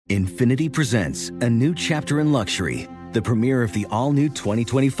Infinity presents a new chapter in luxury, the premiere of the all-new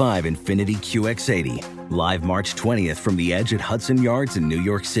 2025 Infinity QX80, live March 20th from the Edge at Hudson Yards in New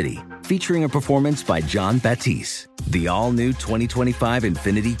York City, featuring a performance by John Batiste. The all-new 2025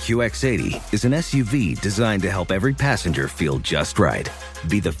 Infinity QX80 is an SUV designed to help every passenger feel just right.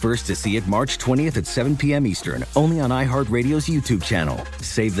 Be the first to see it March 20th at 7 p.m. Eastern, only on iHeartRadio's YouTube channel.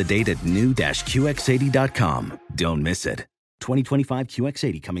 Save the date at new-QX80.com. Don't miss it. 2025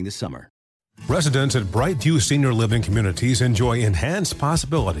 QX80 coming this summer. Residents at Brightview Senior Living Communities enjoy enhanced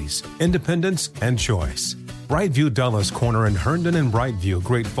possibilities, independence, and choice. Brightview Dulles Corner in Herndon and Brightview,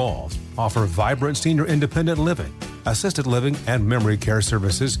 Great Falls, offer vibrant senior independent living, assisted living, and memory care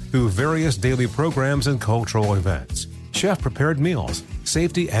services through various daily programs and cultural events. Chef-prepared meals,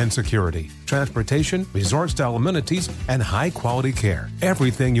 safety and security, transportation, resort-style amenities, and high-quality care.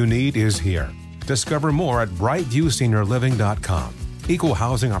 Everything you need is here. Discover more at brightviewseniorliving.com. Equal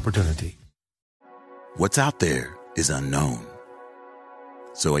housing opportunity. What's out there is unknown.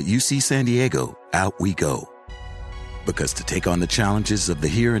 So at UC San Diego, out we go. Because to take on the challenges of the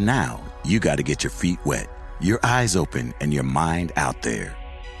here and now, you got to get your feet wet, your eyes open, and your mind out there.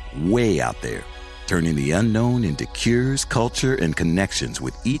 Way out there. Turning the unknown into cures, culture, and connections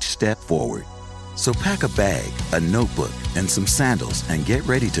with each step forward. So pack a bag, a notebook, and some sandals and get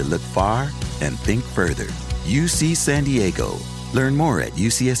ready to look far and think further. UC San Diego. Learn more at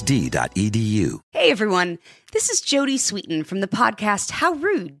ucsd.edu. Hey everyone, this is Jodie Sweetin from the podcast How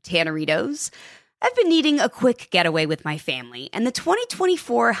Rude, Tanneritos. I've been needing a quick getaway with my family, and the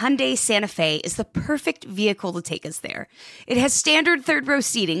 2024 Hyundai Santa Fe is the perfect vehicle to take us there. It has standard third-row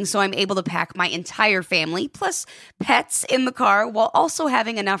seating, so I'm able to pack my entire family, plus pets, in the car, while also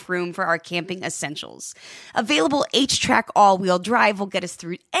having enough room for our camping essentials. Available H-Track all-wheel drive will get us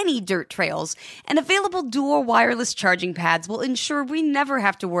through any dirt trails, and available dual wireless charging pads will ensure we never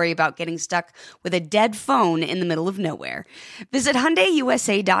have to worry about getting stuck with a dead phone in the middle of nowhere. Visit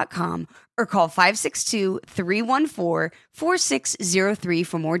HyundaiUSA.com or call 562-314-4603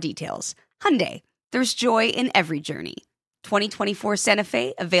 for more details. Hyundai, there's joy in every journey. 2024 Santa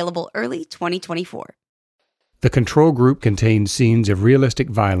Fe, available early 2024. The control group contains scenes of realistic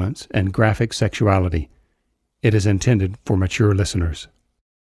violence and graphic sexuality. It is intended for mature listeners.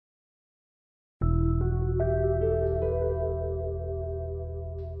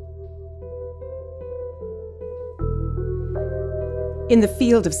 In the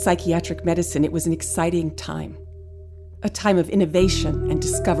field of psychiatric medicine, it was an exciting time. A time of innovation and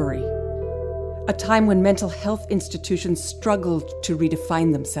discovery. A time when mental health institutions struggled to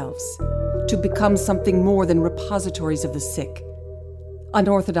redefine themselves, to become something more than repositories of the sick.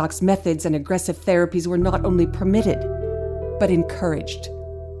 Unorthodox methods and aggressive therapies were not only permitted, but encouraged.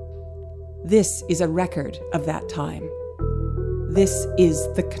 This is a record of that time. This is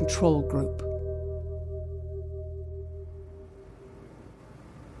the control group.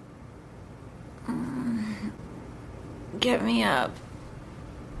 Get me up.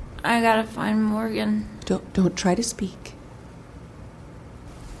 I gotta find Morgan. Don't try to speak.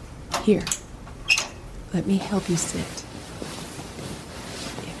 Here. Let me help you sit.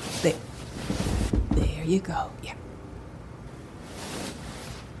 Yeah, there you go. Yeah.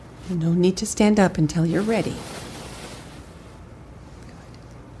 No need to stand up until you're ready. Good.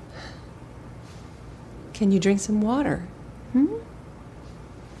 Can you drink some water?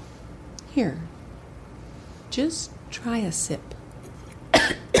 Here. Just try a sip.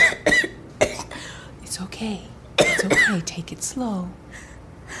 It's okay. It's okay. Take it slow.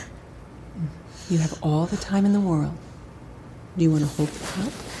 You have all the time in the world. Do you want to hold the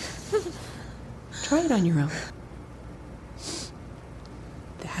cup? Try it on your own.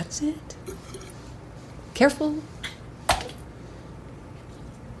 That's it. Careful.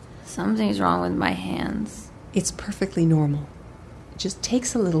 Something's wrong with my hands. It's perfectly normal. It just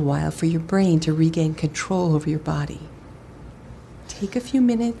takes a little while for your brain to regain control over your body. Take a few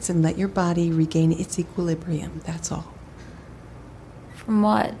minutes and let your body regain its equilibrium, that's all. From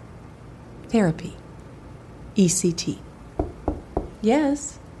what? Therapy. ECT.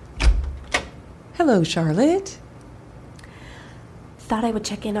 Yes. Hello, Charlotte. Thought I would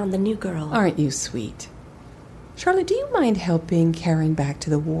check in on the new girl. Aren't you sweet? Charlotte, do you mind helping Karen back to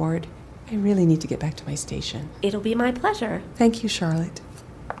the ward? I really need to get back to my station. It'll be my pleasure. Thank you, Charlotte.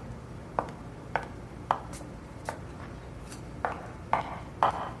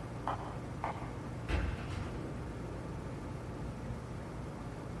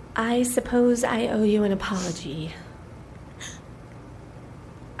 I suppose I owe you an apology.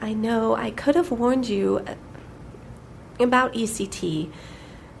 I know I could have warned you about ECT,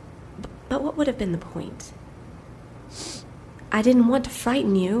 but what would have been the point? I didn't want to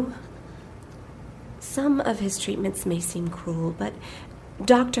frighten you. Some of his treatments may seem cruel, but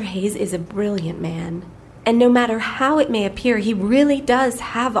Dr. Hayes is a brilliant man. And no matter how it may appear, he really does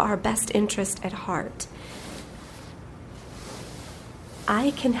have our best interest at heart.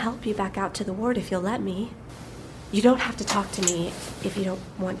 I can help you back out to the ward if you'll let me. You don't have to talk to me if you don't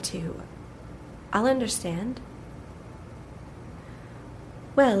want to. I'll understand.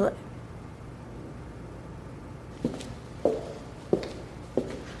 Well...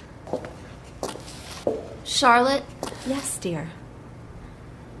 Charlotte? Yes, dear.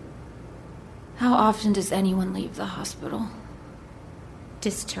 How often does anyone leave the hospital?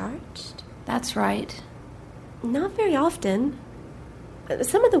 Discharged? That's right. Not very often.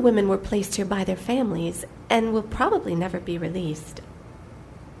 Some of the women were placed here by their families and will probably never be released.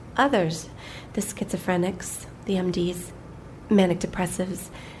 Others, the schizophrenics, the MDs, manic depressives,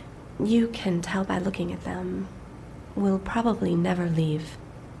 you can tell by looking at them, will probably never leave.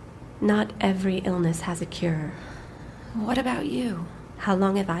 Not every illness has a cure. What about you? How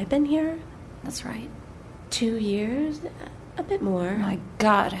long have I been here? That's right. 2 years? A bit more. My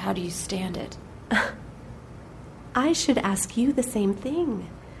God, how do you stand it? I should ask you the same thing.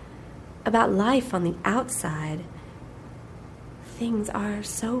 About life on the outside. Things are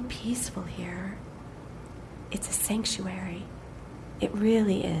so peaceful here. It's a sanctuary. It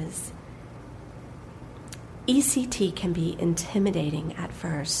really is. ECT can be intimidating at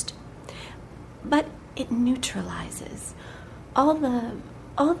first, but it neutralizes all the...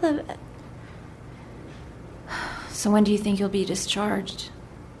 So when do you think you'll be discharged?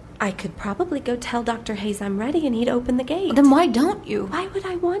 I could probably go tell Dr. Hayes I'm ready and he'd open the gate. Then why don't you? Why would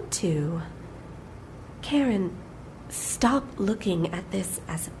I want to? Karen, stop looking at this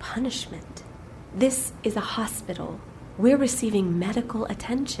as a punishment. This is a hospital. We're receiving medical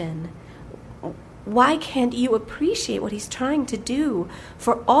attention. Why can't you appreciate what he's trying to do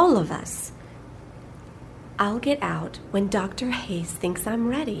for all of us? I'll get out when Dr. Hayes thinks I'm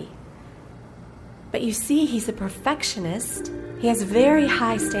ready. But you see, he's a perfectionist. He has very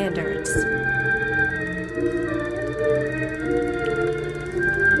high standards.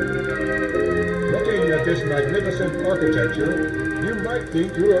 Looking at this magnificent architecture, you might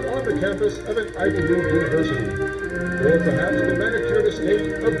think you are on the campus of an Ivy League university, or perhaps the manicured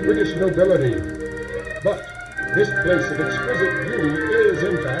estate of British nobility. But this place of exquisite beauty is,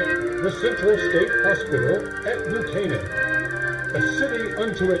 in fact, the Central State Hospital at New Canaan. A city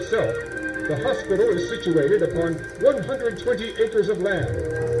unto itself, the hospital is situated upon 120 acres of land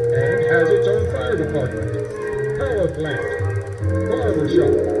and has its own fire department, power plant, barber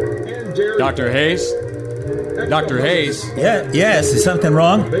shop, and dairy. Dr. Hayes? Dr. Hayes? Yes, is something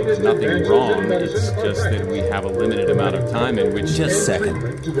wrong? There's nothing wrong. It's just that we have a limited amount of time in which... Just a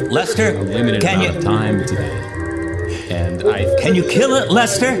second. Lester, a limited amount of time today. And Can you kill it,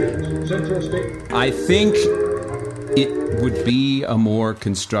 Lester? I think it would be a more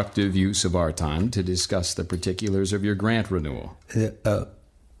constructive use of our time to discuss the particulars of your grant renewal.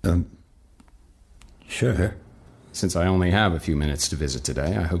 Sure. Since I only have a few minutes to visit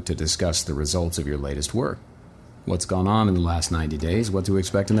today, I hope to discuss the results of your latest work. What's gone on in the last 90 days, what to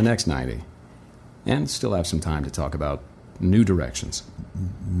expect in the next 90. And still have some time to talk about new directions.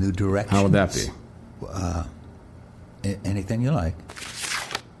 New directions? How would that be? Anything you like.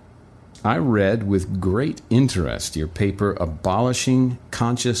 I read with great interest your paper, Abolishing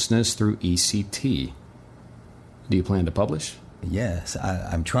Consciousness Through ECT. Do you plan to publish? Yes,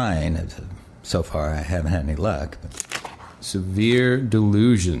 I'm trying. So far, I haven't had any luck. Severe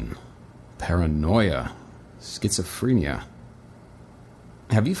delusion, paranoia, schizophrenia.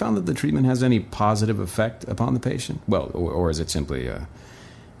 Have you found that the treatment has any positive effect upon the patient? Well, or is it simply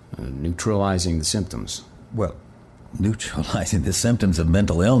neutralizing the symptoms? Well, neutralizing the symptoms of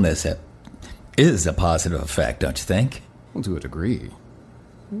mental illness is a positive effect, don't you think? Well, to a degree.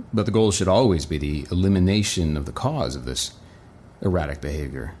 But the goal should always be the elimination of the cause of this erratic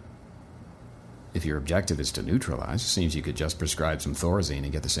behavior. If your objective is to neutralize, it seems you could just prescribe some Thorazine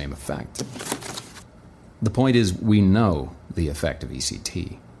and get the same effect. The point is, we know the effect of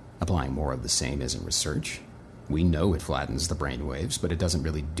ECT. Applying more of the same isn't research. We know it flattens the brain waves, but it doesn't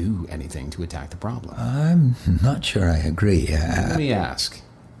really do anything to attack the problem. I'm not sure I agree. Let me ask.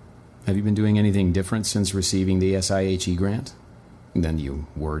 Have you been doing anything different since receiving the SIHE grant than you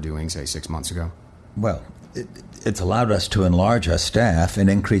were doing, say, 6 months ago? Well, it's allowed us to enlarge our staff and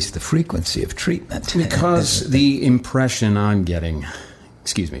increase the frequency of treatment. Because the impression I'm getting...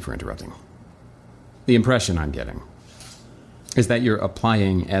 Excuse me for interrupting. The impression I'm getting is that you're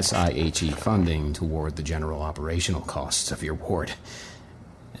applying SIHE funding toward the general operational costs of your ward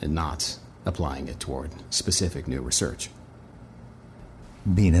and not applying it toward specific new research.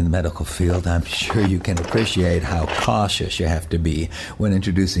 Being in the medical field, I'm sure you can appreciate how cautious you have to be when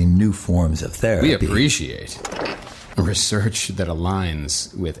introducing new forms of therapy. We appreciate research that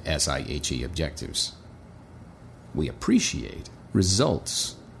aligns with SIHE objectives. We appreciate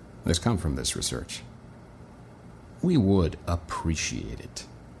results that come from this research. We would appreciate it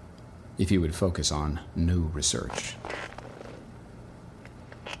if you would focus on new research.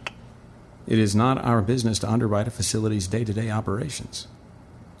 It is not our business to underwrite a facility's day-to-day operations.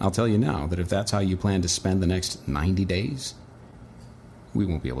 I'll tell you now that if that's how you plan to spend the next 90 days, we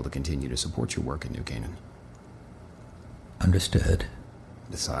won't be able to continue to support your work in New Canaan. Understood.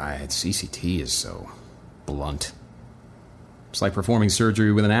 Besides, CCT is so blunt. It's like performing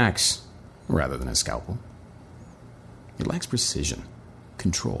surgery with an axe rather than a scalpel. It lacks precision,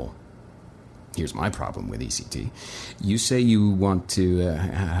 control. Here's my problem with ECT. You say you want to,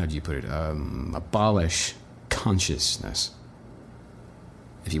 how do you put it, abolish consciousness.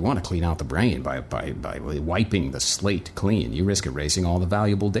 If you want to clean out the brain by wiping the slate clean, you risk erasing all the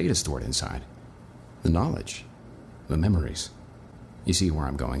valuable data stored inside. The knowledge, the memories. You see where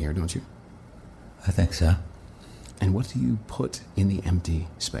I'm going here, don't you? I think so. And what do you put in the empty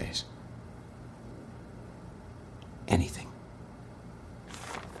space? Anything.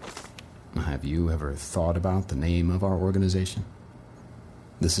 Have you ever thought about the name of our organization?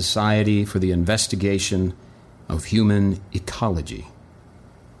 The Society for the Investigation of Human Ecology.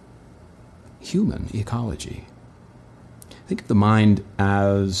 Human ecology. Think of the mind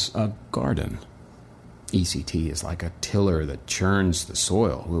as a garden. ECT is like a tiller that churns the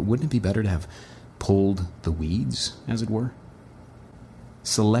soil. Wouldn't it be better to have pulled the weeds, as it were?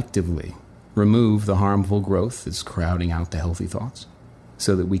 Selectively remove the harmful growth that's crowding out the healthy thoughts,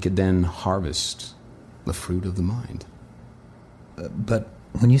 so that we could then harvest the fruit of the mind. But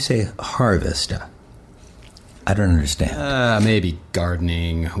when you say harvest, I don't understand. Maybe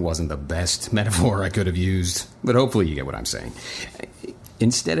gardening wasn't the best metaphor I could have used, but hopefully you get what I'm saying.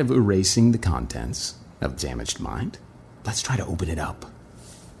 Instead of erasing the contents of damaged mind, let's try to open it up.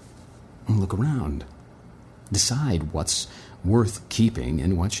 And look around. Decide what's worth keeping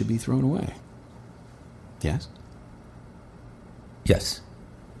and what should be thrown away. Yes? Yes.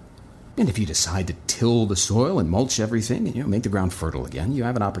 And if you decide to till the soil and mulch everything and make the ground fertile again, you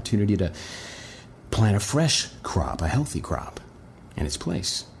have an opportunity to plant a fresh crop, a healthy crop, in its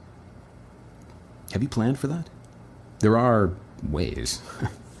place. Have you planned for that? There are ways.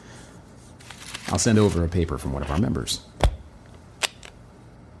 I'll send over a paper from one of our members.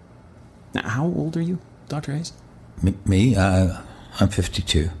 Now, how old are you, Dr. Hayes? Me? I'm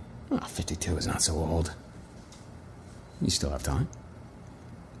 52. Oh, 52 is not so old. You still have time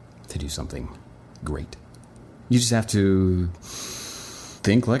to do something great. You just have to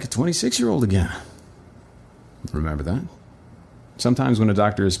think like a 26-year-old again. Remember that? Sometimes when a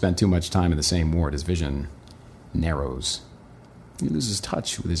doctor has spent too much time in the same ward, his vision narrows. He loses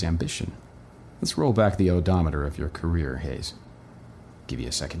touch with his ambition. Let's roll back the odometer of your career, Hayes. Give you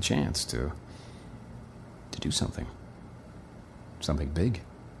a second chance to do something. Something big.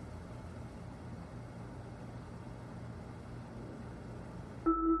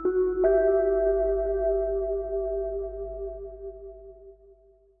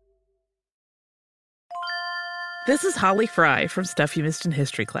 This is Holly Fry from Stuff You Missed in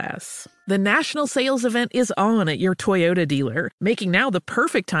History class. The national sales event is on at your Toyota dealer, making now the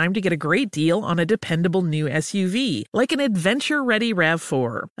perfect time to get a great deal on a dependable new SUV, like an adventure-ready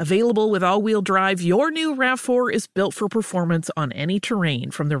RAV4. Available with all-wheel drive, your new RAV4 is built for performance on any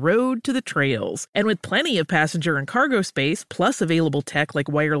terrain, from the road to the trails. And with plenty of passenger and cargo space, plus available tech like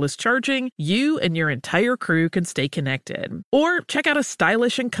wireless charging, you and your entire crew can stay connected. Or check out a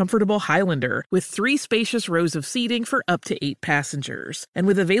stylish and comfortable Highlander with 3 spacious rows of seating for up to 8 passengers. And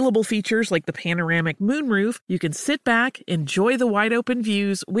with available features like the panoramic moonroof, you can sit back, enjoy the wide open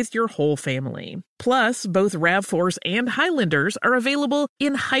views with your whole family. Plus, both RAV4s and Highlanders are available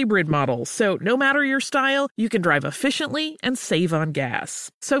in hybrid models, so no matter your style, you can drive efficiently and save on gas.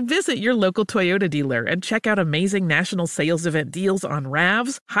 So visit your local Toyota dealer and check out amazing national sales event deals on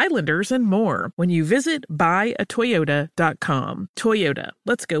RAVs, Highlanders, and more when you visit buyatoyota.com. Toyota,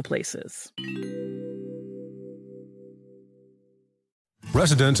 let's go places.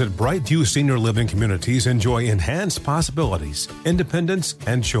 Residents at Brightview Senior Living Communities enjoy enhanced possibilities, independence,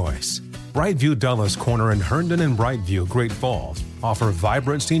 and choice. Brightview Dulles Corner in Herndon and Brightview, Great Falls, offer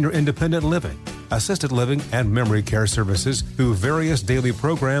vibrant senior independent living, assisted living, and memory care services through various daily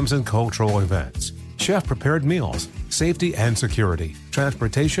programs and cultural events. Chef-prepared meals, safety and security,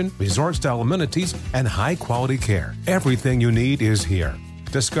 transportation, resort-style amenities, and high-quality care. Everything you need is here.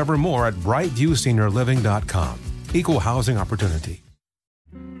 Discover more at brightviewseniorliving.com. Equal housing opportunity.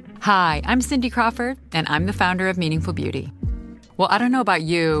 Hi, I'm Cindy Crawford, and I'm the founder of Meaningful Beauty. Well, I don't know about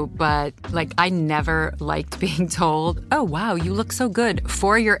you, but, I never liked being told, oh, wow, you look so good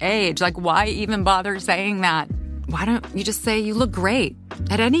for your age. Why even bother saying that? Why don't you just say you look great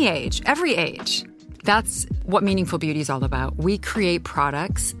at any age, every age? That's what Meaningful Beauty is all about. We create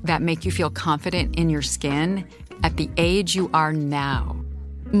products that make you feel confident in your skin at the age you are now.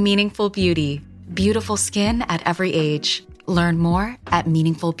 Meaningful Beauty. Beautiful skin at every age. Learn more at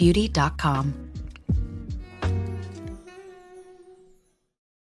meaningfulbeauty.com.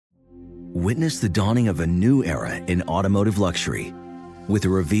 Witness the dawning of a new era in automotive luxury with a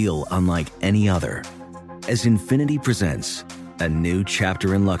reveal unlike any other as Infiniti presents a new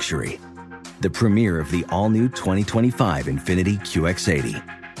chapter in luxury, the premiere of the all-new 2025 Infiniti QX80.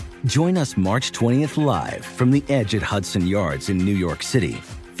 Join us March 20th live from the Edge at Hudson Yards in New York City,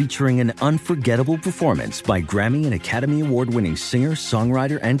 featuring an unforgettable performance by Grammy and Academy Award-winning singer,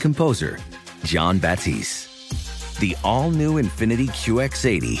 songwriter, and composer, Jon Batiste. The all-new Infiniti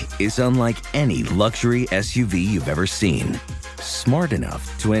QX80 is unlike any luxury SUV you've ever seen. Smart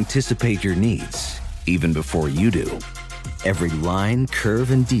enough to anticipate your needs, even before you do. Every line, curve,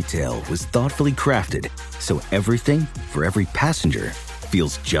 and detail was thoughtfully crafted, so everything for every passenger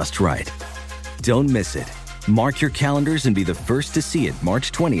feels just right. Don't miss it. Mark your calendars and be the first to see it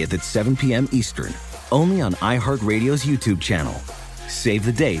March 20th at 7 p.m. Eastern, only on iHeartRadio's YouTube channel. Save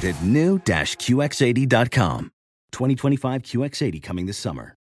the date at new-QX80.com. 2025 QX80 coming this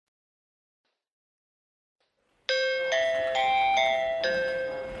summer.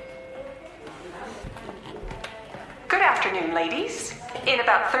 Good afternoon, ladies. In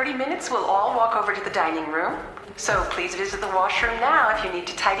about 30 minutes, we'll all walk over to the dining room. So please visit the washroom now if you need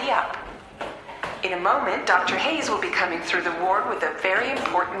to tidy up. In a moment, Dr. Hayes will be coming through the ward with a very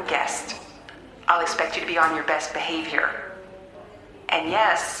important guest. I'll expect you to be on your best behavior. And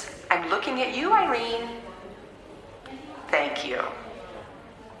yes, I'm looking at you, Irene. Thank you.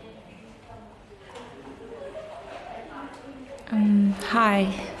 Hi.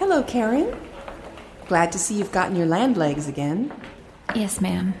 Hello, Karen. Glad to see you've gotten your land legs again. Yes,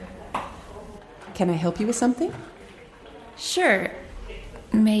 ma'am. Can I help you with something? Sure.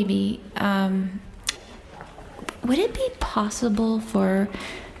 Maybe. Would it be possible for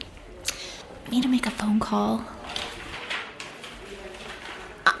me to make a phone call?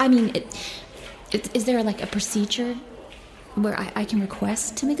 I mean, is there a procedure where I can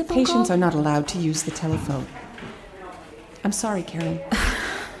request to make a phone call? Patients are not allowed to use the telephone. I'm sorry, Karen.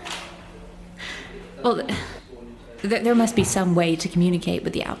 Well, there must be some way to communicate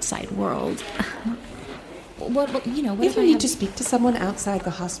with the outside world. What if you need to speak to someone outside the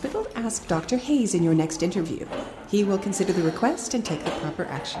hospital, ask Dr. Hayes in your next interview. He will consider the request and take the proper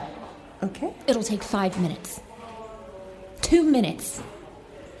action. Okay? It'll take 5 minutes. 2 minutes.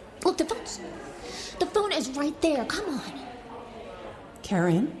 Look, the phone is right there. Come on.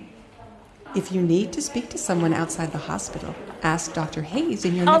 Karen, if you need to speak to someone outside the hospital, ask Dr. Hayes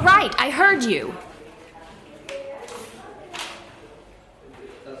in your All right, I heard you.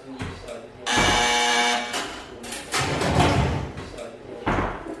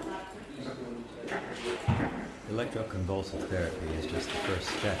 Electroconvulsive therapy is just the first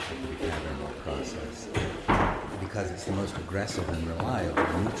step of the bicameral process, because it's the most aggressive and reliable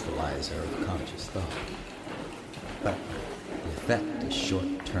neutralizer of conscious thought. But the effect is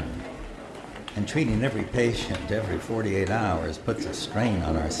short-term, and treating every patient every 48 hours puts a strain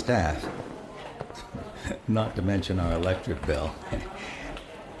on our staff, not to mention our electric bill.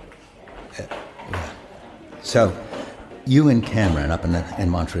 So, you and Cameron up in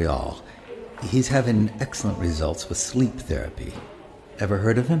Montreal, he's having excellent results with sleep therapy. Ever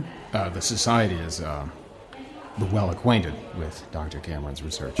heard of him? The Society is well acquainted with Dr. Cameron's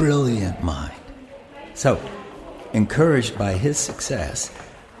research. Brilliant mind. So, encouraged by his success,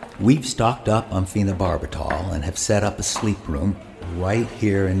 we've stocked up on phenobarbital and have set up a sleep room right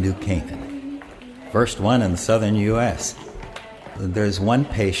here in New Canaan. First one in the southern U.S. There's one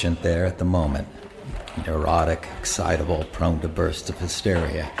patient there at the moment. Neurotic, excitable, prone to bursts of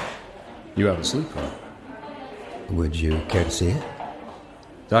hysteria. You have a sleep room. Would you care to see it?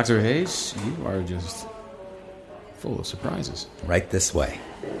 Dr. Hayes, you are just full of surprises. Right this way.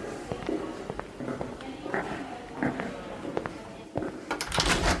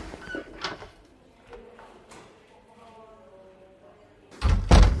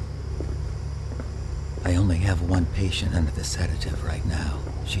 I only have one patient under the sedative right now.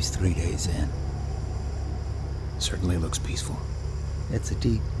 She's 3 days in. Certainly looks peaceful. It's a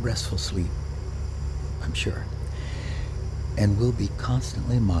deep, restful sleep, I'm sure. And we'll be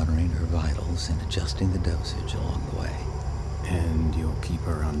constantly monitoring her vitals and adjusting the dosage along the way. And you'll keep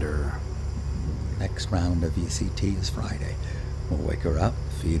her under... Next round of ECT is Friday. We'll wake her up,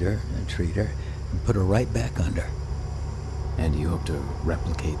 feed her, and treat her, and put her right back under. And you hope to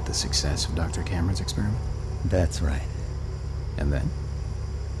replicate the success of Dr. Cameron's experiment? That's right. And then?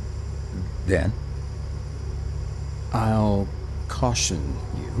 Then? I'll caution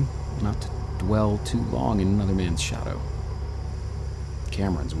you not to dwell too long in another man's shadow.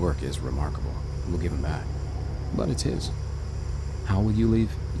 Cameron's work is remarkable. We'll give him that. But it's his. How will you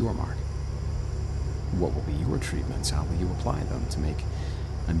leave your mark? What will be your treatments? How will you apply them to make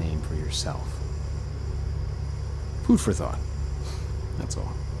a name for yourself? Food for thought. That's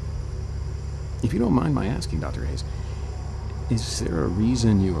all. If you don't mind my asking, Dr. Hayes, is there a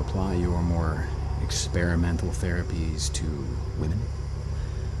reason you apply your more experimental therapies to women?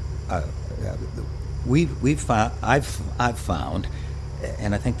 I've found,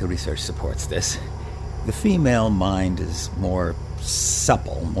 and I think the research supports this, the female mind is more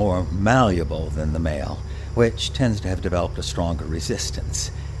supple, more malleable than the male, which tends to have developed a stronger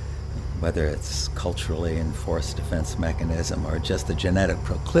resistance. Whether it's culturally enforced defense mechanism or just the genetic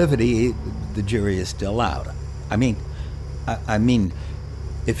proclivity, the jury is still out. I mean,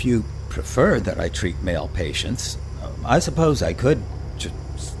 if you prefer that I treat male patients, I suppose I could just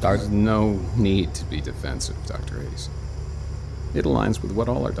start... There's no need to be defensive, Dr. Hayes. It aligns with what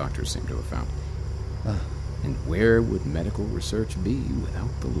all our doctors seem to have found. And where would medical research be without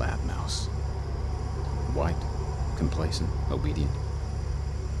the lab mouse? White, complacent, obedient.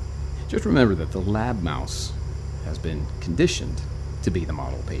 Just remember that the lab mouse has been conditioned to be the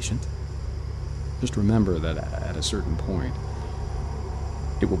model patient. Just remember that at a certain point,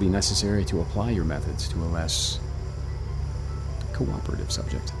 it will be necessary to apply your methods to a less cooperative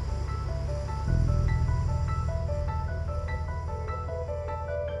subject.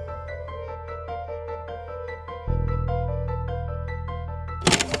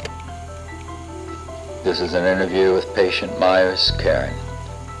 This is an interview with patient Myers, Karen.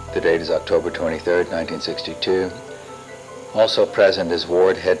 The date is October 23rd, 1962. Also present is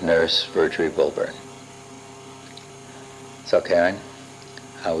ward head nurse Virginie Wilburn. So, Karen,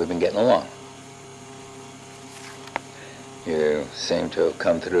 how have we been getting along? You seem to have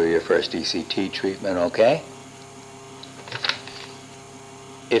come through your first ECT treatment okay?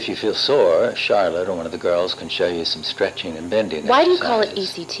 If you feel sore, Charlotte or one of the girls can show you some stretching and bending Why exercises. do you call it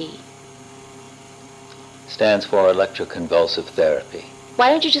ECT? Stands for electroconvulsive therapy. Why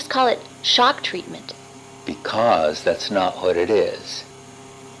don't you just call it shock treatment? Because that's not what it is.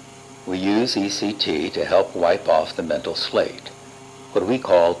 We use ECT to help wipe off the mental slate, what we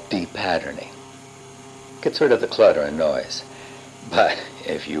call depatterning. Gets rid of the clutter and noise. But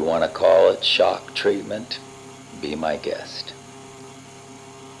if you want to call it shock treatment, be my guest.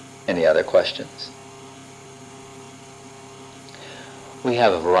 Any other questions? We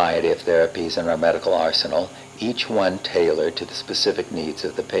have a variety of therapies in our medical arsenal, each one tailored to the specific needs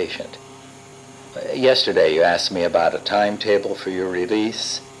of the patient. Yesterday you asked me about a timetable for your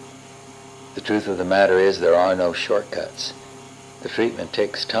release. The truth of the matter is there are no shortcuts. The treatment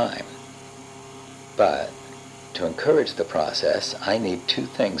takes time. But to encourage the process, I need two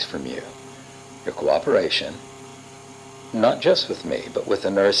things from you. Your cooperation, not just with me, but with the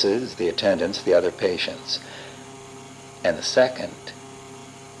nurses, the attendants, the other patients. And the second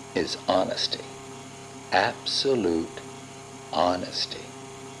is honesty. Absolute honesty.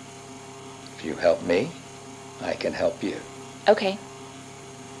 If you help me, I can help you. Okay.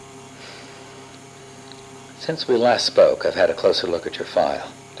 Since we last spoke, I've had a closer look at your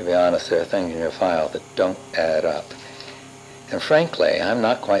file. To be honest, there are things in your file that don't add up. And frankly, I'm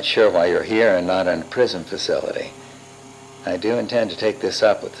not quite sure why you're here and not in a prison facility. I do intend to take this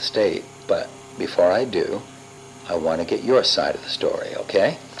up with the state, but before I do, I want to get your side of the story,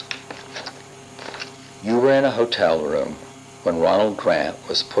 okay? You were in a hotel room when Ronald Grant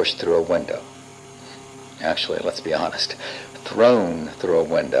was pushed through a window. Actually, let's be honest, thrown through a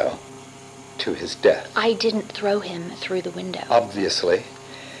window to his death. I didn't throw him through the window. Obviously,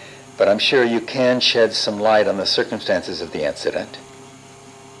 but I'm sure you can shed some light on the circumstances of the incident.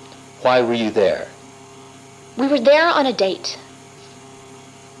 Why were you there? We were there on a date.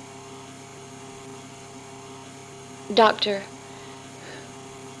 Doctor,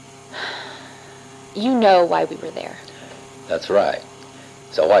 you know why we were there. That's right.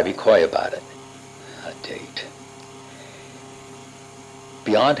 So why be coy about it? A date.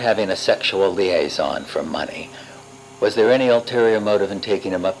 Beyond having a sexual liaison for money, was there any ulterior motive in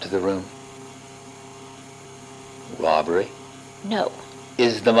taking him up to the room? Robbery? No.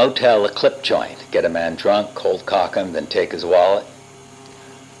 Is the motel a clip joint? Get a man drunk, cold cock him, then take his wallet?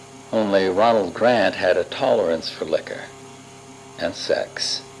 Only Ronald Grant had a tolerance for liquor. and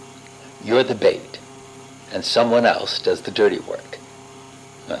sex. You're the bait, and someone else does the dirty work.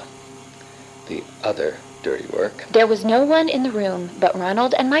 Well, the other dirty work. There was no one in the room but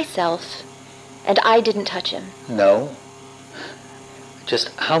Ronald and myself, and I didn't touch him. No? Just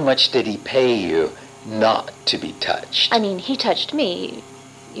how much did he pay you not to be touched? I mean, he touched me.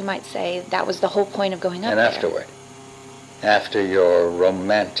 You might say that was the whole point of going up and there. Afterward, after your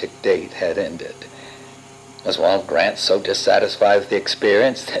romantic date had ended, was Grant so dissatisfied with the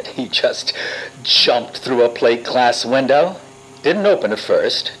experience that he just jumped through a plate glass window? Didn't open it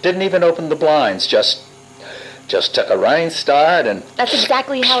first, didn't even open the blinds, just took a running start and... That's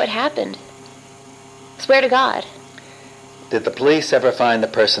exactly how it happened. Swear to God. Did the police ever find the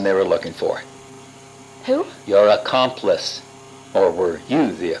person they were looking for? Who? Your accomplice. Or were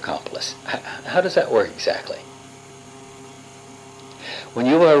you the accomplice? How does that work exactly? When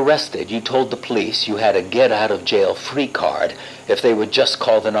you were arrested, you told the police you had a get-out-of-jail-free card if they would just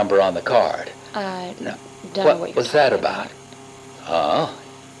call the number on the card. No. What was that about? Oh?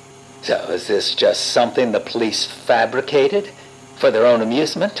 So is this just something the police fabricated for their own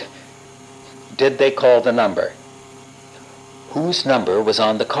amusement? Did they call the number? Whose number was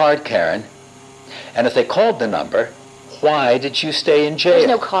on the card, Karen? And if they called the number, why did you stay in jail? There's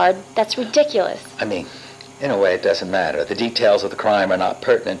no card. That's ridiculous. I mean, in a way, it doesn't matter. The details of the crime are not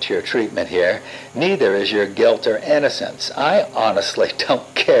pertinent to your treatment here. Neither is your guilt or innocence. I honestly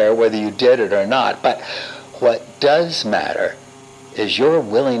don't care whether you did it or not, but what does matter is your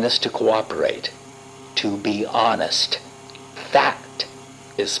willingness to cooperate, to be honest. That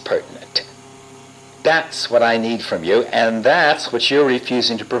is pertinent. That's what I need from you, and that's what you're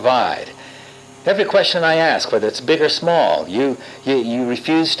refusing to provide. Every question I ask, whether it's big or small, you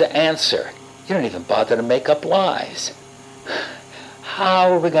refuse to answer. You don't even bother to make up lies.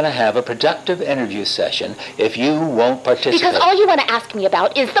 How are we going to have a productive interview session if you won't participate? Because all you want to ask me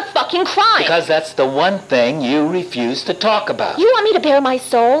about is the fucking crime. Because that's the one thing you refuse to talk about. You want me to bare my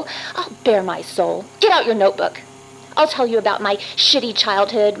soul? I'll bare my soul. Get out your notebook. I'll tell you about my shitty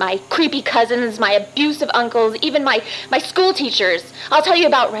childhood, my creepy cousins, my abusive uncles, even my school teachers. I'll tell you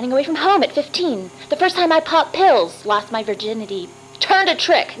about running away from home at 15, the first time I popped pills, lost my virginity, turned a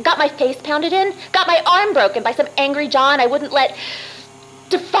trick, got my face pounded in, got my arm broken by some angry John I wouldn't let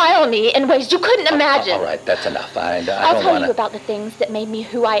defile me in ways you couldn't imagine. All right, that's enough. I'll tell you about the things that made me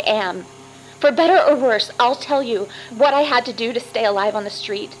who I am. For better or worse, I'll tell you what I had to do to stay alive on the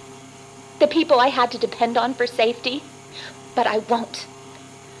street. The people I had to depend on for safety. But I won't.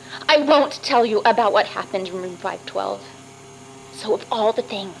 I won't tell you about what happened in room 512. So of all the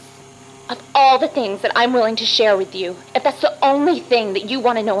things that I'm willing to share with you, if that's the only thing that you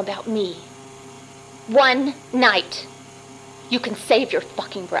want to know about me, one night, you can save your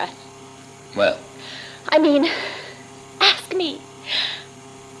fucking breath. Well. I mean, ask me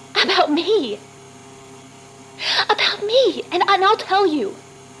about me. About me, and I'll tell you.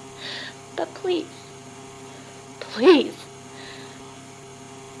 But please.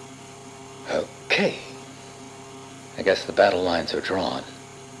 Okay. I guess the battle lines are drawn.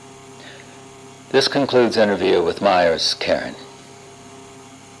 This concludes interview with Myers, Karen.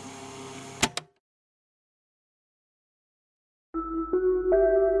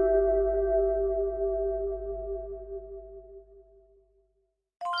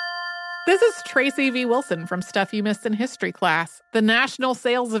 This is Tracy V. Wilson from Stuff You Missed in History Class. The national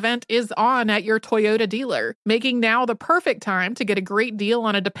sales event is on at your Toyota dealer, making now the perfect time to get a great deal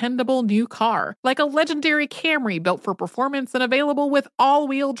on a dependable new car. Like a legendary Camry built for performance and available with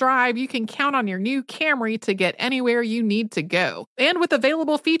all-wheel drive, you can count on your new Camry to get anywhere you need to go. And with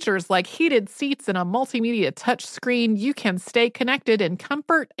available features like heated seats and a multimedia touchscreen, you can stay connected in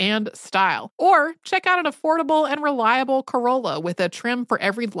comfort and style. Or check out an affordable and reliable Corolla with a trim for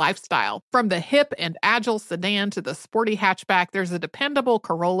every lifestyle. From the hip and agile sedan to the sporty hatchback, there's a dependable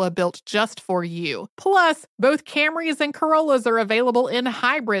Corolla built just for you. Plus, both Camrys and Corollas are available in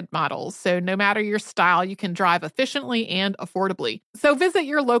hybrid models, so no matter your style, you can drive efficiently and affordably. So visit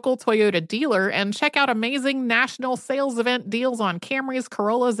your local Toyota dealer and check out amazing national sales event deals on Camrys,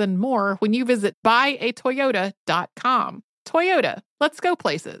 Corollas, and more when you visit buyatoyota.com. Toyota, let's go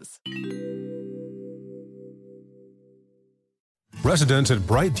places. Residents at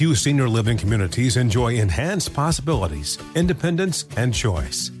Brightview Senior Living Communities enjoy enhanced possibilities, independence, and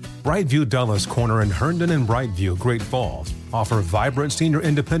choice. Brightview Dulles Corner in Herndon and Brightview, Great Falls, offer vibrant senior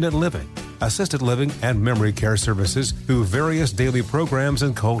independent living, assisted living, and memory care services through various daily programs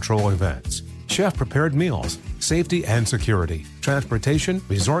and cultural events. Chef-prepared meals, safety and security, transportation,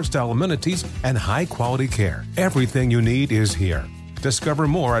 resort-style amenities, and high-quality care. Everything you need is here. Discover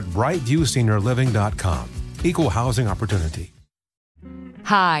more at brightviewseniorliving.com. Equal housing opportunity.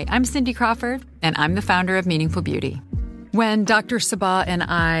 Hi, I'm Cindy Crawford, and I'm the founder of Meaningful Beauty. When Dr. Sabah and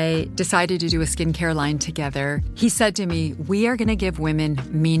I decided to do a skincare line together, he said to me, we are going to give women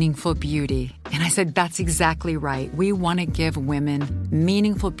meaningful beauty. And I said, that's exactly right. We want to give women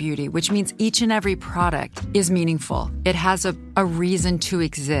meaningful beauty, which means each and every product is meaningful. It has a reason to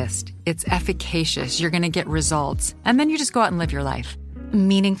exist. It's efficacious. You're going to get results. And then you just go out and live your life.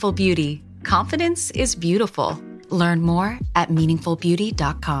 Meaningful Beauty. Confidence is beautiful. Learn more at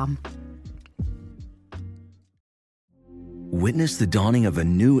meaningfulbeauty.com. Witness the dawning of a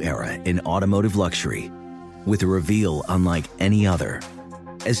new era in automotive luxury with a reveal unlike any other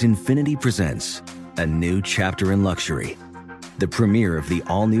as Infiniti presents a new chapter in luxury, the premiere of the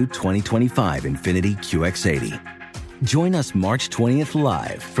all-new 2025 Infiniti QX80. Join us March 20th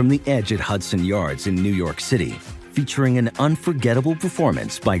live from the Edge at Hudson Yards in New York City, featuring an unforgettable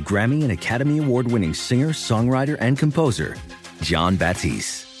performance by Grammy and Academy Award-winning singer, songwriter, and composer Jon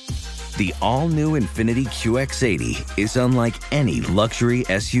Batiste. The all-new Infiniti QX80 is unlike any luxury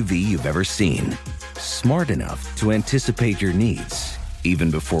SUV you've ever seen. Smart enough to anticipate your needs, even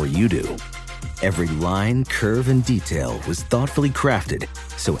before you do. Every line, curve, and detail was thoughtfully crafted,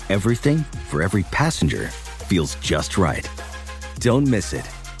 so everything for every passenger feels just right. Don't miss it.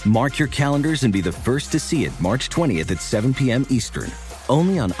 Mark your calendars and be the first to see it March 20th at 7 p.m. Eastern,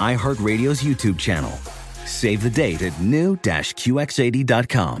 only on iHeartRadio's YouTube channel. Save the date at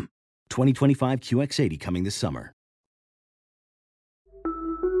new-QX80.com. 2025 QX80 coming this summer.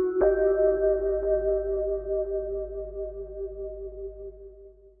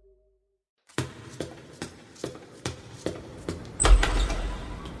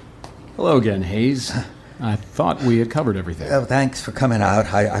 Hello again, Hayes. I thought we had covered everything. Oh, thanks for coming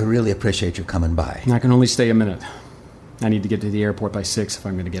out. I really appreciate you coming by. I can only stay a minute. I need to get to the airport by 6 if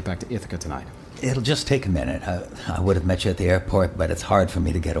I'm going to get back to Ithaca tonight. It'll just take a minute. I would have met you at the airport, but it's hard for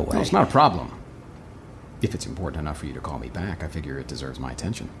me to get away. No, it's not a problem. If it's important enough for you to call me back, I figure it deserves my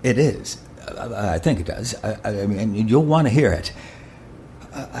attention. It is. I think it does. I mean, you'll want to hear it.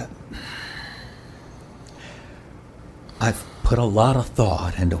 I've put a lot of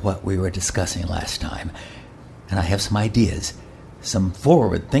thought into what we were discussing last time, and I have some ideas, some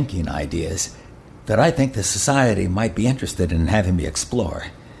forward-thinking ideas, that I think the society might be interested in having me explore.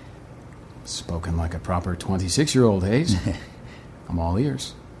 Spoken like a proper 26-year-old, Hayes. I'm all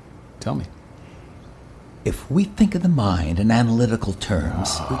ears. Tell me. If we think of the mind in analytical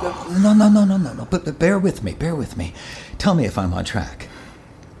terms... No. But bear with me. Tell me if I'm on track.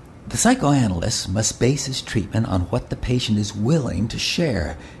 The psychoanalyst must base his treatment on what the patient is willing to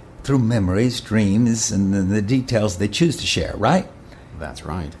share through memories, dreams, and the details they choose to share, right? That's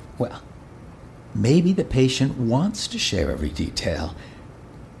right. Well, maybe the patient wants to share every detail,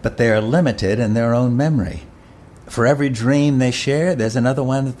 but they are limited in their own memory. For every dream they share, there's another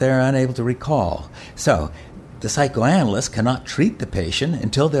one that they're unable to recall. So, the psychoanalyst cannot treat the patient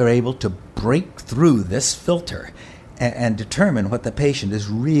until they're able to break through this filter and determine what the patient is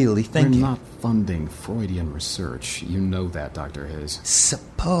really thinking. We're not funding Freudian research. You know that, Dr. Hayes.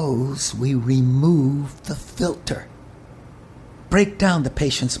 Suppose we remove the filter. Break down the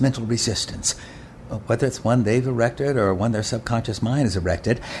patient's mental resistance, whether it's one they've erected or one their subconscious mind has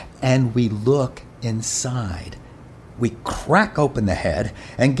erected, and we look inside. We crack open the head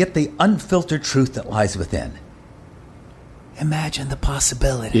and get the unfiltered truth that lies within. Imagine the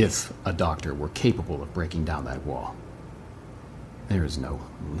possibilities. If a doctor were capable of breaking down that wall, there is no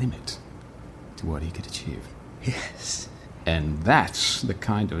limit to what he could achieve. Yes. And that's the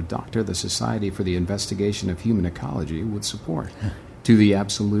kind of doctor the Society for the Investigation of Human Ecology would support, to the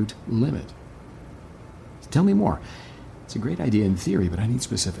absolute limit. Tell me more. It's a great idea in theory, but I need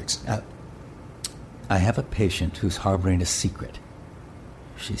specifics. I have a patient who's harboring a secret.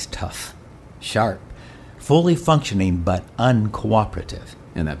 She's tough, sharp, fully functioning, but uncooperative.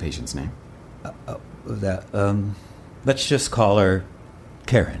 And that patient's name? Let's just call her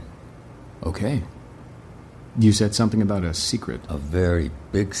Karen. Okay. You said something about a secret. A very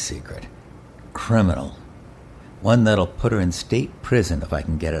big secret. Criminal. One that'll put her in state prison if I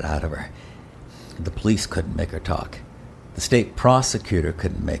can get it out of her. The police couldn't make her talk. The state prosecutor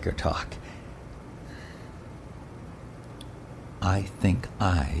couldn't make her talk. I think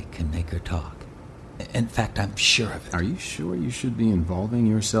I can make her talk. In fact, I'm sure of it. Are you sure you should be involving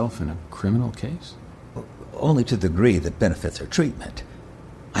yourself in a criminal case? Only to the degree that benefits her treatment.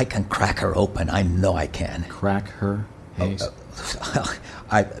 I can crack her open. I know I can. Crack her, Hayes?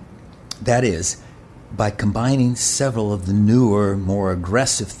 That is, by combining several of the newer, more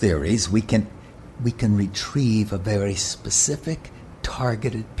aggressive theories, we can retrieve a very specific,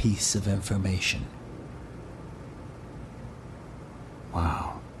 targeted piece of information. Wow.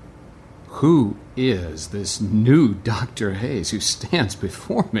 Who is this new Dr. Hayes who stands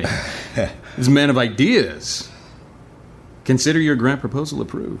before me? This man of ideas. Consider your grant proposal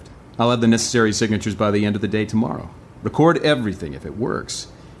approved. I'll have the necessary signatures by the end of the day tomorrow. Record everything if it works.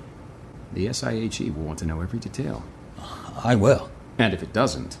 The SIHE will want to know every detail. I will. And if it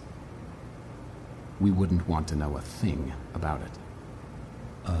doesn't, we wouldn't want to know a thing about it.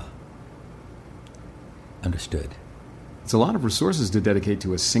 Understood. It's a lot of resources to dedicate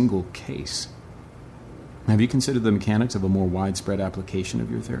to a single case. Have you considered the mechanics of a more widespread application of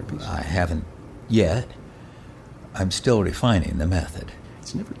your therapies? I haven't yet. I'm still refining the method.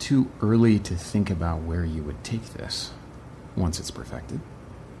 It's never too early to think about where you would take this once it's perfected.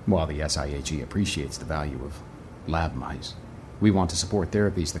 While the SIHE appreciates the value of lab mice, we want to support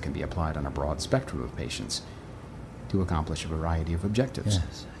therapies that can be applied on a broad spectrum of patients to accomplish a variety of objectives.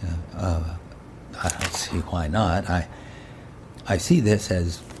 Yes. I don't see why not. I see this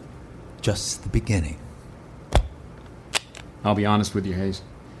as just the beginning. I'll be honest with you, Hayes.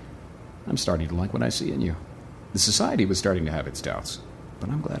 I'm starting to like what I see in you. The society was starting to have its doubts, but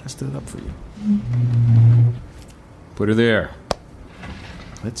I'm glad I stood up for you. Put her there.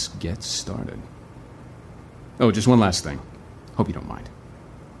 Let's get started. Oh, just one last thing. Hope you don't mind.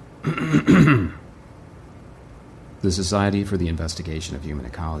 The Society for the Investigation of Human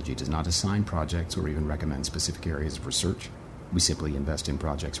Ecology does not assign projects or even recommend specific areas of research. We simply invest in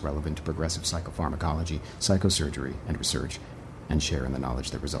projects relevant to progressive psychopharmacology, psychosurgery, and research, and share in the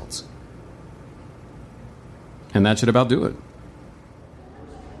knowledge that results. And that should about do it.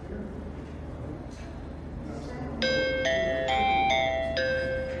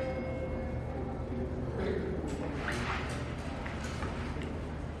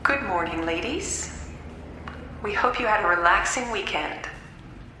 Good morning, ladies. We hope you had a relaxing weekend.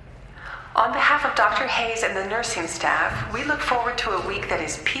 On behalf of Dr. Hayes and the nursing staff, we look forward to a week that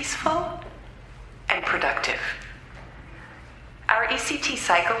is peaceful and productive. Our ECT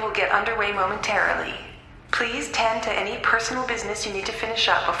cycle will get underway momentarily. Please tend to any personal business you need to finish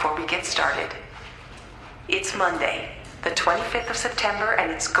up before we get started. It's Monday, the 25th of September,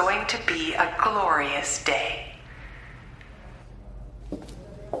 and it's going to be a glorious day.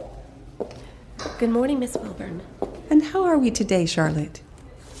 Good morning, Miss Wilburn. And how are we today, Charlotte?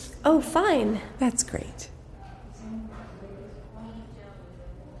 Oh, fine. That's great.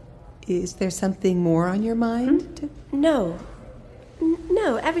 Is there something more on your mind? No.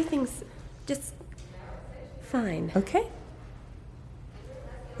 No, everything's just fine. Okay.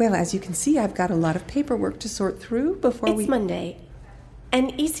 Well, as you can see, I've got a lot of paperwork to sort through before It's Monday,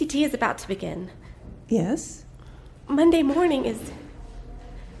 and ECT is about to begin. Yes? Monday morning is...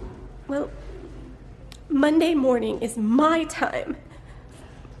 Well, Monday morning is my time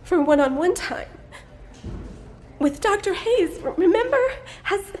for one-on-one time with Dr. Hayes. Remember?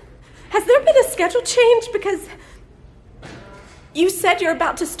 Has there been a schedule change? Because you said you're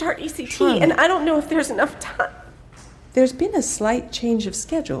about to start ECT, and I don't know if there's enough time. There's been a slight change of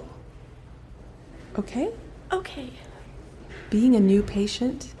schedule. Okay? Okay. Being a new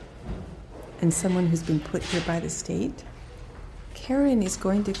patient and someone who's been put here by the state, Karen is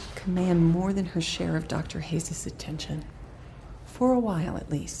going to command more than her share of Dr. Hayes' attention. For a while,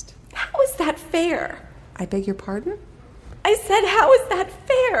 at least. How is that fair? I beg your pardon? I said, how is that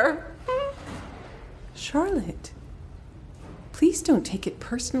fair? Charlotte, please don't take it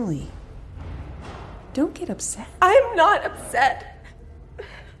personally. Don't get upset. I'm not upset.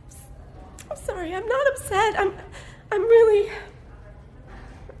 I'm sorry, I'm not upset. I'm really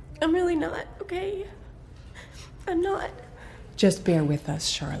not, okay? I'm not. Just bear with us,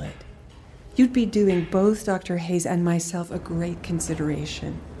 Charlotte. You'd be doing both Dr. Hayes and myself a great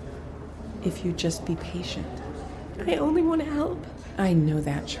consideration if you'd just be patient. I only want to help. I know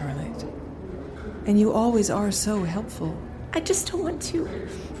that, Charlotte. And you always are so helpful. I just don't want to...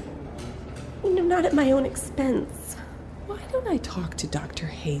 not at my own expense. Why don't I talk to Dr.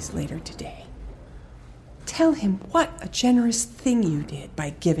 Hayes later today? Tell him what a generous thing you did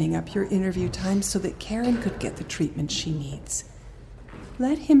by giving up your interview time so that Karen could get the treatment she needs.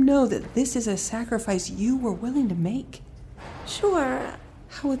 Let him know that this is a sacrifice you were willing to make. Sure.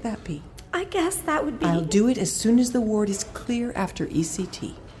 How would that be? I guess that would be... I'll do it as soon as the ward is clear after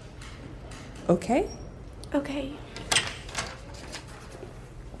ECT. Okay? Okay.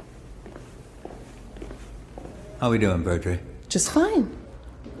 How we doing, Bertrie? Just fine.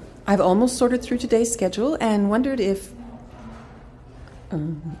 I've almost sorted through today's schedule and wondered if...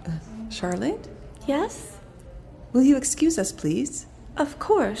 Charlotte? Yes? Will you excuse us, please? Of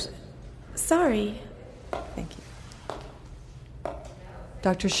course. Sorry. Thank you.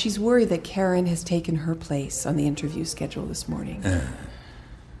 Doctor, she's worried that Karen has taken her place on the interview schedule this morning.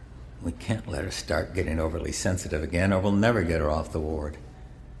 We can't let her start getting overly sensitive again, or we'll never get her off the ward.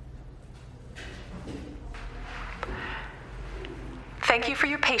 Thank you for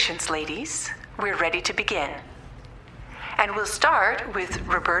your patience, ladies. We're ready to begin. And we'll start with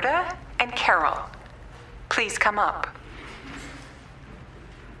Roberta and Carol. Please come up.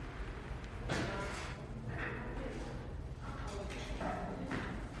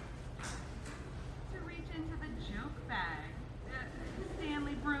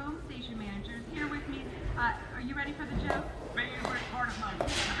 Are you ready for the joke? Favorite part of my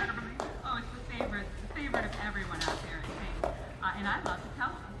week. Oh, it's the favorite of everyone out there, I think. And I'd love to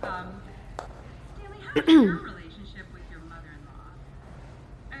tell them. Stanley, how's your relationship with your mother-in-law?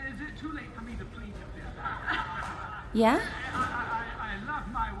 And is it too late for me to plead the fifth? Yeah? I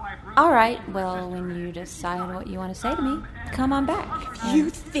love my wife. All right, well, when you decide what you want to say to me, come on back.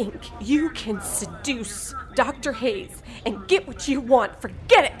 You think you can seduce Dr. Hayes and get what you want?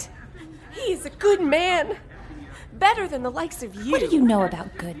 Forget it! He's a good man. Better than the likes of you. What do you know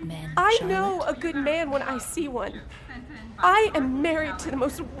about good men, I Charlotte? know a good man when I see one. I am married to the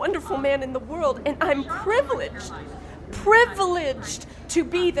most wonderful man in the world, and I'm privileged to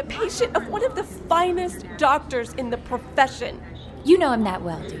be the patient of one of the finest doctors in the profession. You know him that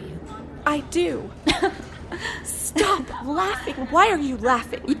well, do you? I do. Stop laughing. Why are you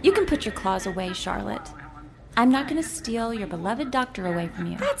laughing? You can put your claws away, Charlotte. I'm not going to steal your beloved doctor away from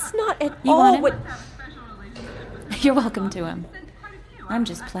you. That's not at You all want him? You're welcome to him. I'm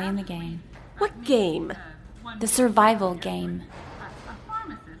just playing the game. What game? The survival game.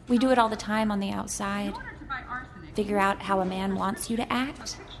 We do it all the time on the outside. Figure out how a man wants you to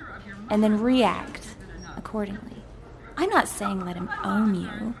act, and then react accordingly. I'm not saying let him own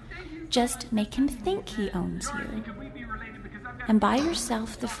you. Just make him think he owns you. And buy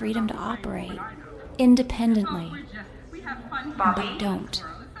yourself the freedom to operate independently. But don't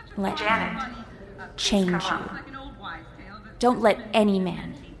let him change you. Don't let any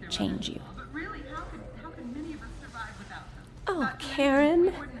man change you. Oh,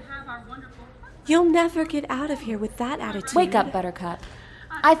 Karen. You'll never get out of here with that attitude. Wake up, Buttercup.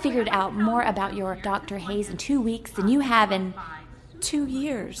 I figured out more about your Dr. Hayes in 2 weeks than you have in 2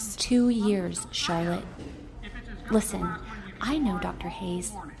 years. 2 years, Charlotte. Listen, I know Dr.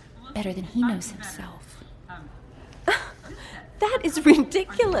 Hayes better than he knows himself. That is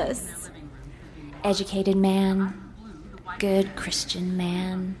ridiculous. Educated man. Good Christian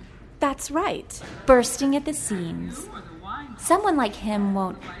man. That's right. Bursting at the seams. Someone like him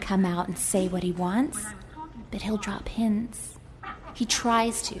won't come out and say what he wants, but he'll drop hints. He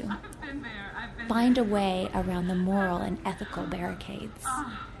tries to. Find a way around the moral and ethical barricades.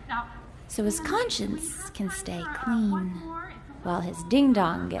 So his conscience can stay clean, while his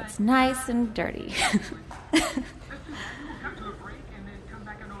ding-dong gets nice and dirty.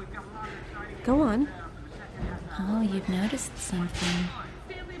 Go on. Oh, you've noticed something.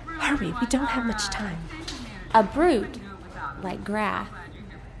 Hurry, we don't have much time. A brute, like Graff,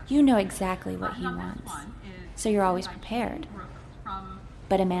 you know exactly what he wants, so you're always prepared.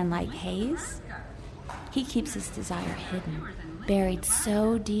 But a man like Hayes, he keeps his desire hidden, buried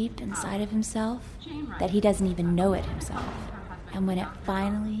so deep inside of himself that he doesn't even know it himself. And when it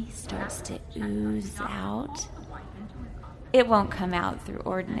finally starts to ooze out, it won't come out through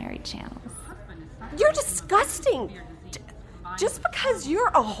ordinary channels. You're disgusting. Just because you're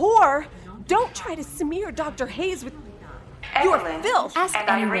a whore, don't try to smear Dr. Hayes with your filth. Ask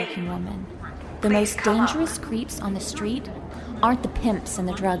any working woman. The most dangerous creeps on the street aren't the pimps and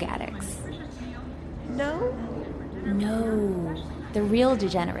the drug addicts. No? No. The real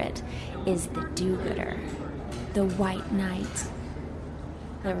degenerate is the do-gooder, the white knight,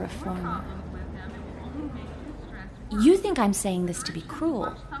 the reformer. You think I'm saying this to be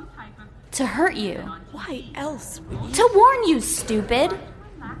cruel, to hurt you. Why else would you? To warn you, stupid.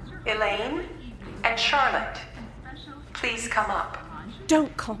 Elaine and Charlotte, please come up.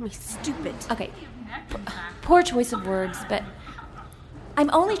 Don't call me stupid. Okay, poor choice of words, but I'm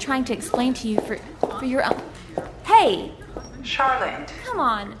only trying to explain to you for your own... Hey! Charlotte. Come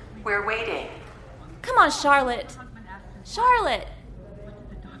on. We're waiting. Come on, Charlotte. Charlotte!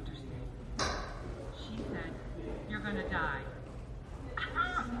 She said, you're gonna die.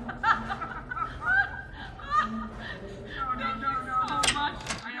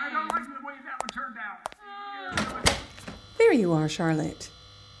 There you are, Charlotte.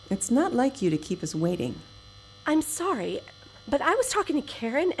 It's not like you to keep us waiting. I'm sorry, but I was talking to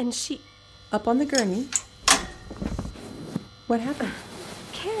Karen and she... Up on the gurney. What happened?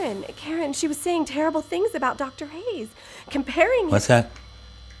 Karen, she was saying terrible things about Dr. Hayes, comparing him... What's that?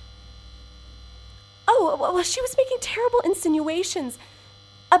 Oh, well, she was making terrible insinuations.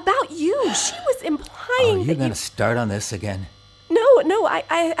 About you. She was implying You're going to start on this again? No,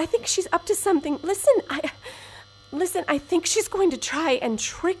 I think she's up to something. Listen, I think she's going to try and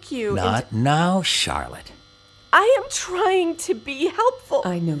trick you. Not now, Charlotte. I am trying to be helpful.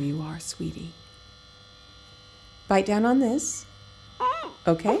 I know you are, sweetie. Bite down on this.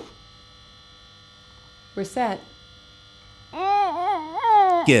 Okay? We're set.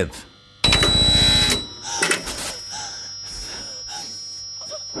 Give.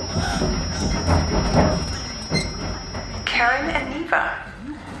 Karen and Neva,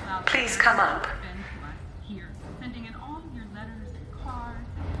 please come up. Here, sending in all your letters and cards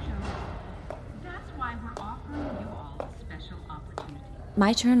and shows. That's why we're offering you all a special opportunity.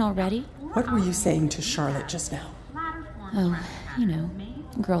 My turn already? What were you saying to Charlotte just now? Oh, you know,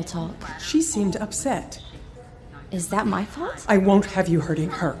 girl talk. She seemed upset. Is that my fault? I won't have you hurting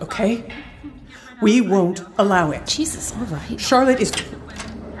her, okay? We won't allow it. Jesus, all right. Charlotte is...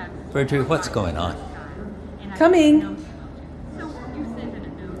 Virtue, what's going on? Coming.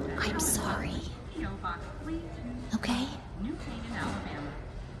 I'm sorry. Okay?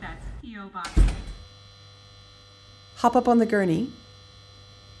 Hop up on the gurney.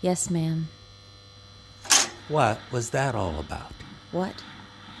 Yes, ma'am. What was that all about? What?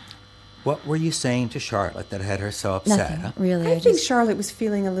 What were you saying to Charlotte that had her so upset? Nothing, huh? really. I think Charlotte was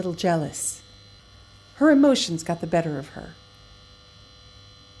feeling a little jealous. Her emotions got the better of her.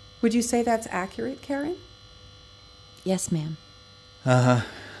 Would you say that's accurate, Karen? Yes, ma'am.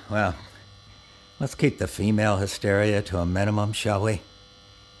 Well, let's keep the female hysteria to a minimum, shall we?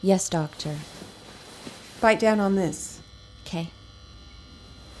 Yes, doctor. Bite down on this. Okay.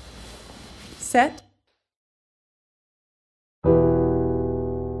 Set.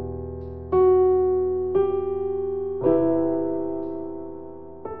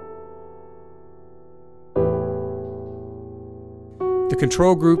 The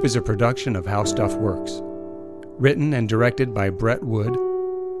Control Group is a production of How Stuff Works. Written and directed by Brett Wood.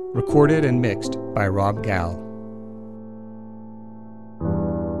 Recorded and mixed by Rob Gall.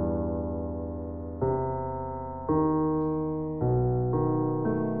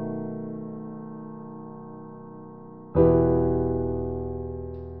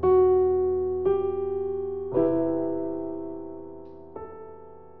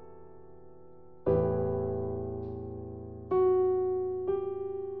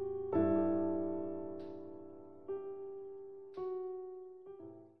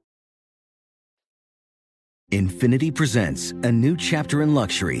 Infiniti presents a new chapter in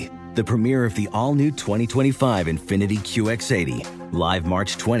luxury, the premiere of the all-new 2025 Infiniti QX80, live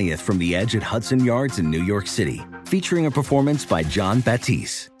March 20th from the Edge at Hudson Yards in New York City, featuring a performance by John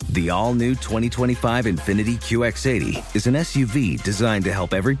Batiste. The all-new 2025 Infiniti QX80 is an SUV designed to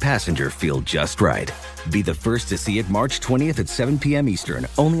help every passenger feel just right. Be the first to see it March 20th at 7 p.m. Eastern,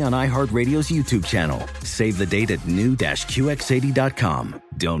 only on iHeartRadio's YouTube channel. Save the date at new-QX80.com.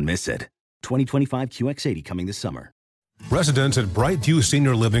 Don't miss it. 2025 QX80 coming this summer. Residents at Brightview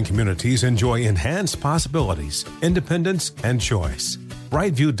Senior Living Communities enjoy enhanced possibilities, independence, and choice.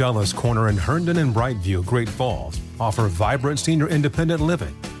 Brightview Dulles Corner in Herndon and Brightview, Great Falls, offer vibrant senior independent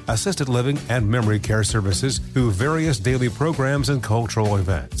living, assisted living, and memory care services through various daily programs and cultural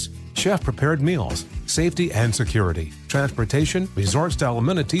events. Chef-prepared meals, safety and security, transportation, resort-style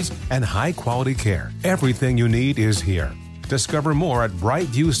amenities, and high-quality care. Everything you need is here. Discover more at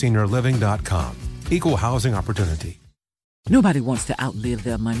brightviewseniorliving.com. Equal housing opportunity. Nobody wants to outlive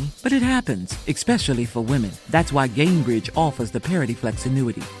their money, but it happens, especially for women. That's why Gainbridge offers the Parity Flex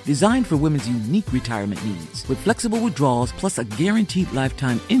annuity, designed for women's unique retirement needs, with flexible withdrawals plus a guaranteed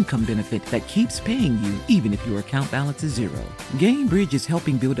lifetime income benefit that keeps paying you even if your account balance is zero. Gainbridge is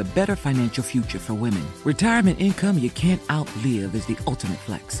helping build a better financial future for women. Retirement income you can't outlive is the ultimate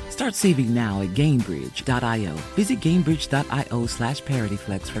flex. Start saving now at Gainbridge.io. Visit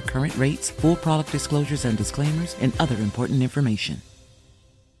Gainbridge.io/ParityFlex for current rates, full product disclosures and disclaimers, and other important information.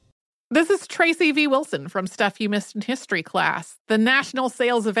 This is Tracy V. Wilson from Stuff You Missed in History class. The national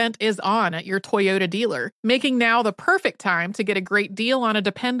sales event is on at your Toyota dealer, making now the perfect time to get a great deal on a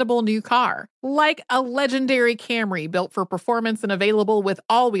dependable new car. Like a legendary Camry built for performance and available with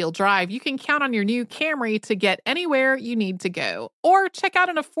all-wheel drive, you can count on your new Camry to get anywhere you need to go. Or check out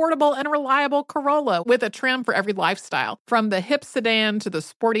an affordable and reliable Corolla with a trim for every lifestyle. From the hip sedan to the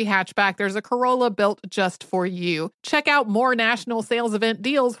sporty hatchback, there's a Corolla built just for you. Check out more national sales event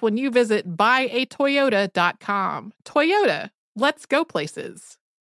deals when you visit buyatoyota.com. Toyota, let's go places.